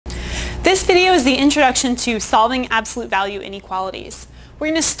This video is the introduction to solving absolute value inequalities. We're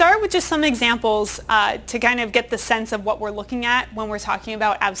going to start with just some examples to kind of get the sense of what we're looking at when we're talking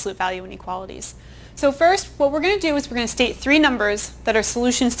about absolute value inequalities. So first, what we're going to do is we're going to state three numbers that are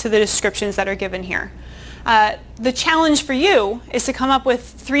solutions to the descriptions that are given here. The challenge for you is to come up with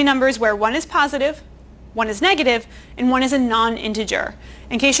three numbers where one is positive, one is negative, and one is a non-integer.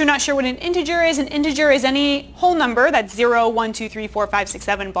 In case you're not sure what an integer is any whole number that's 0, 1, 2, 3, 4, 5, 6,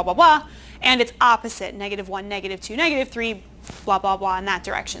 7, blah, blah, blah, and its opposite, negative 1, negative 2, negative 3, blah, blah, blah, in that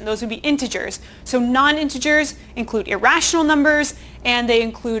direction. Those would be integers. So non-integers include irrational numbers, and they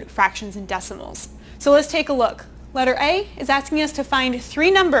include fractions and decimals. So let's take a look. Letter A is asking us to find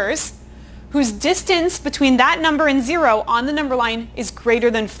three numbers whose distance between that number and 0 on the number line is greater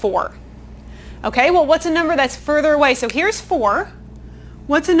than 4. Okay, well, what's a number that's further away? So here's 4.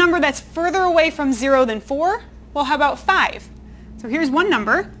 What's a number that's further away from 0 than 4? Well, how about 5? So here's one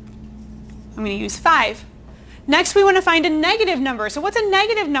number. I'm going to use 5. Next, we want to find a negative number. So what's a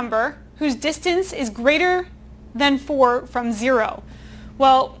negative number whose distance is greater than 4 from 0?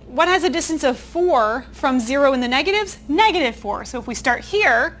 Well, what has a distance of 4 from 0 in the negatives? Negative 4. So if we start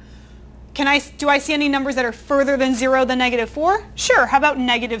here, do I see any numbers that are further than 0 than negative 4? Sure. How about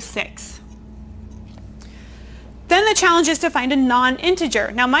negative 6? Then the challenge is to find a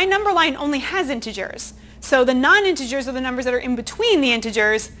non-integer. Now my number line only has integers. So the non-integers are the numbers that are in between the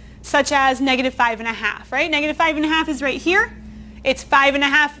integers, such as negative 5.5, right? Negative 5.5 is right here. It's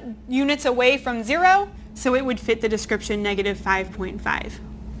 5.5 units away from 0, so it would fit the description negative 5.5.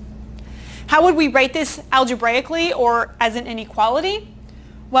 How would we write this algebraically or as an inequality?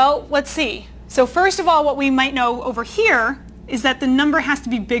 Well, let's see. So first of all, what we might know over here is that the number has to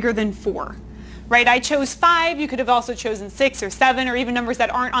be bigger than 4. Right, I chose 5, you could have also chosen 6 or 7 or even numbers that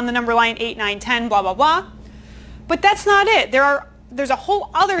aren't on the number line, 8, 9, 10, blah, blah, blah. But that's not it. There's a whole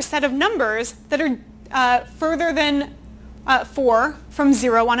other set of numbers that are further than 4 from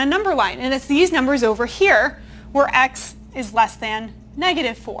 0 on a number line. And it's these numbers over here where x is less than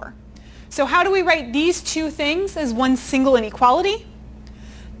negative 4. So how do we write these two things as one single inequality?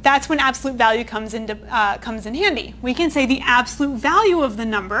 That's when absolute value comes in handy. We can say the absolute value of the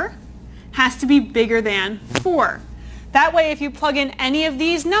number has to be bigger than 4. That way, if you plug in any of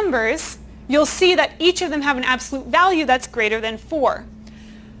these numbers, you'll see that each of them have an absolute value that's greater than 4.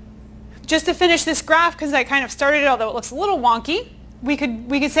 Just to finish this graph, because I kind of started it, although it looks a little wonky, we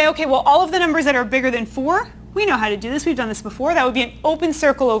could say, okay, well, all of the numbers that are bigger than 4, we know how to do this. We've done this before. That would be an open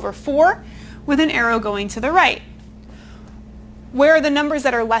circle over 4 with an arrow going to the right. Where are the numbers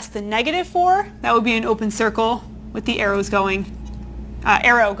that are less than negative 4? That would be an open circle with the arrow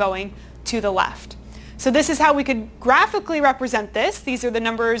going to the left. So this is how we could graphically represent this. These are the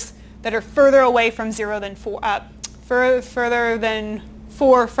numbers that are further away from 0 than 4, further than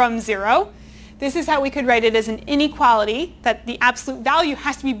 4 from 0. This is how we could write it as an inequality, that the absolute value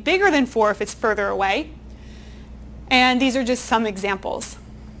has to be bigger than 4 if it's further away. And these are just some examples.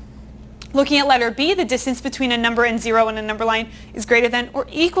 Looking at letter B, the distance between a number and 0 on a number line is greater than or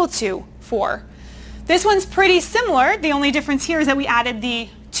equal to 4. This one's pretty similar. The only difference here is that we added the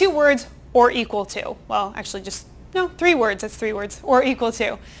two words or equal to. Well, actually three words. That's 3 words. Or equal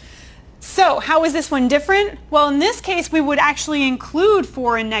to. So how is this one different? Well, in this case, we would actually include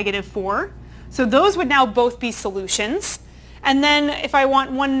 4 and negative 4. So those would now both be solutions. And then if I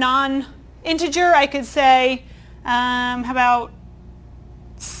want one non-integer, I could say, how about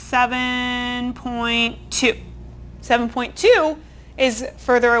 7.2? 7.2 is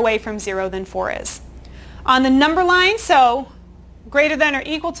further away from 0 than 4 is. On the number line, so greater than or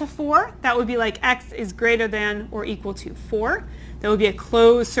equal to 4, that would be like x is greater than or equal to 4. That would be a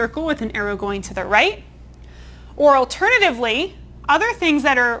closed circle with an arrow going to the right. Or alternatively, other things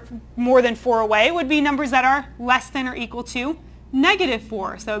that are more than 4 away would be numbers that are less than or equal to negative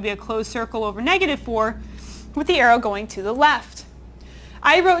 4. So that would be a closed circle over negative 4 with the arrow going to the left.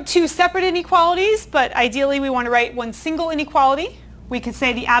 I wrote two separate inequalities, but ideally we want to write one single inequality. We could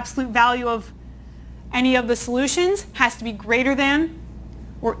say the absolute value of any of the solutions has to be greater than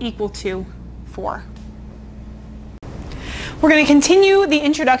or equal to 4. We're going to continue the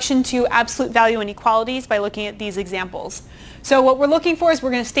introduction to absolute value inequalities by looking at these examples. So what we're looking for is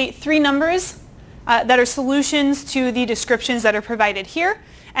we're going to state three numbers that are solutions to the descriptions that are provided here.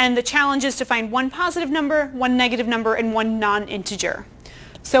 And the challenge is to find one positive number, one negative number, and one non-integer.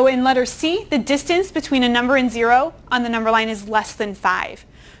 So in letter C, the distance between a number and 0 on the number line is less than 5.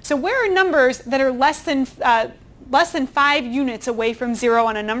 So where are numbers that are less than 5 units away from 0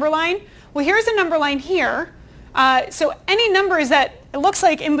 on a number line? Well, here's a number line here. So any numbers that it looks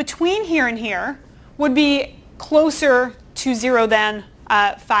like in between here and here would be closer to 0 than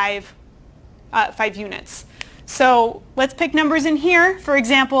 5 5 units. So let's pick numbers in here. For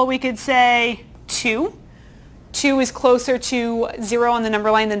example, we could say 2. 2 is closer to 0 on the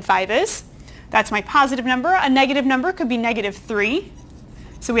number line than 5 is. That's my positive number. A negative number could be negative 3.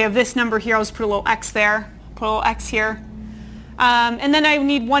 So we have this number here. I'll just put a little x there, put a little x here. And then I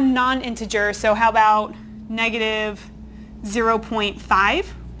need one non-integer. So how about negative 0.5,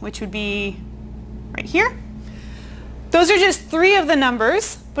 which would be right here. Those are just 3 of the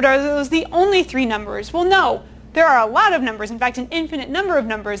numbers, but are those the only 3 numbers? Well, no. There are a lot of numbers, in fact, an infinite number of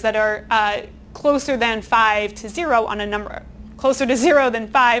numbers that are closer than 5 to 0 on a number, closer to 0 than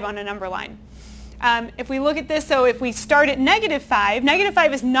 5 on a number line. If we look at this, so if we start at negative 5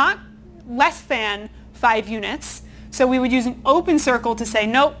 is not less than 5 units. So we would use an open circle to say,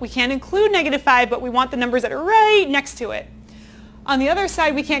 nope, we can't include negative 5, but we want the numbers that are right next to it. On the other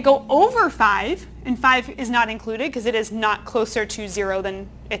side, we can't go over 5, and 5 is not included because it is not closer to 0 than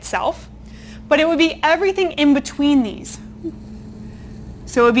itself. But it would be everything in between these.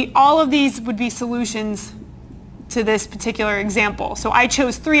 So it would be all of these would be solutions to this particular example. So I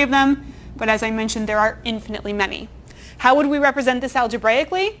chose 3 of them, but as I mentioned, there are infinitely many. How would we represent this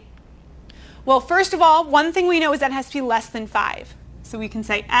algebraically? Well, first of all, one thing we know is that it has to be less than 5. So we can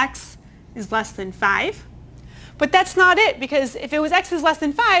say x is less than 5. But that's not it, because if it was x is less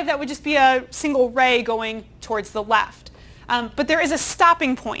than 5, that would just be a single ray going towards the left. But there is a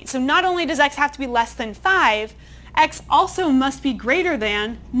stopping point. So not only does x have to be less than 5, x also must be greater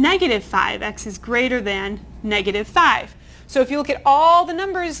than negative 5. X is greater than negative 5. So if you look at all the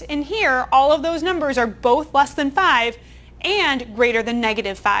numbers in here, all of those numbers are both less than 5 and greater than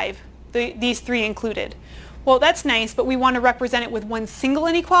negative 5, these 3 included. Well, that's nice, but we want to represent it with one single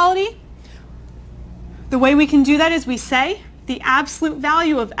inequality. The way we can do that is we say the absolute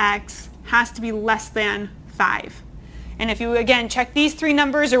value of x has to be less than 5. And if you, again, check these 3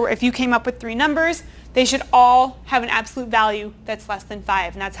 numbers, or if you came up with 3 numbers, they should all have an absolute value that's less than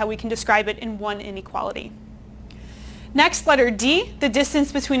 5. And that's how we can describe it in one inequality. Next, letter D, the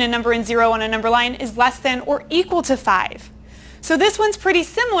distance between a number and 0 on a number line is less than or equal to 5. So this one's pretty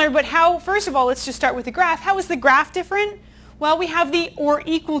similar, but how, first of all, let's just start with the graph. How is the graph different? Well, we have the or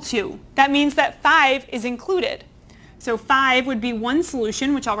equal to. That means that 5 is included. So 5 would be one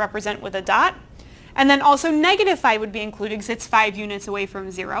solution, which I'll represent with a dot. And then also negative 5 would be included because it's 5 units away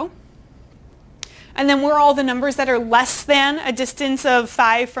from 0. And then where are all the numbers that are less than a distance of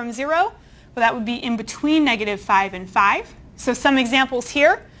 5 from 0? Well, that would be in between negative 5 and 5. So some examples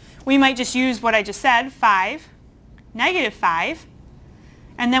here, we might just use what I just said, 5, negative 5.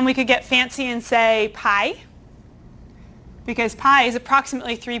 And then we could get fancy and say pi, because pi is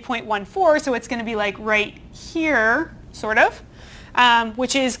approximately 3.14, so it's going to be like right here, sort of,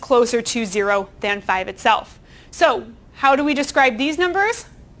 which is closer to 0 than 5 itself. So how do we describe these numbers?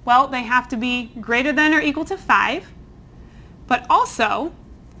 Well, they have to be greater than or equal to 5, but also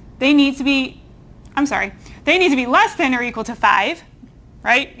they need to be, they need to be less than or equal to 5,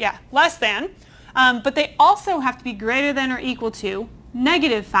 right? Yeah, less than. But they also have to be greater than or equal to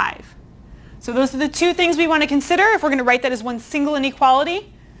negative 5. So those are the 2 things we want to consider if we're going to write that as one single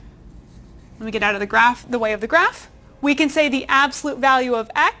inequality. Let me get out of the graph, the way of the graph. We can say the absolute value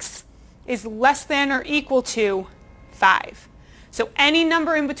of x is less than or equal to 5. So any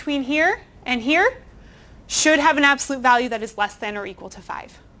number in between here and here should have an absolute value that is less than or equal to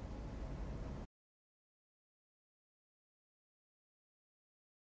 5.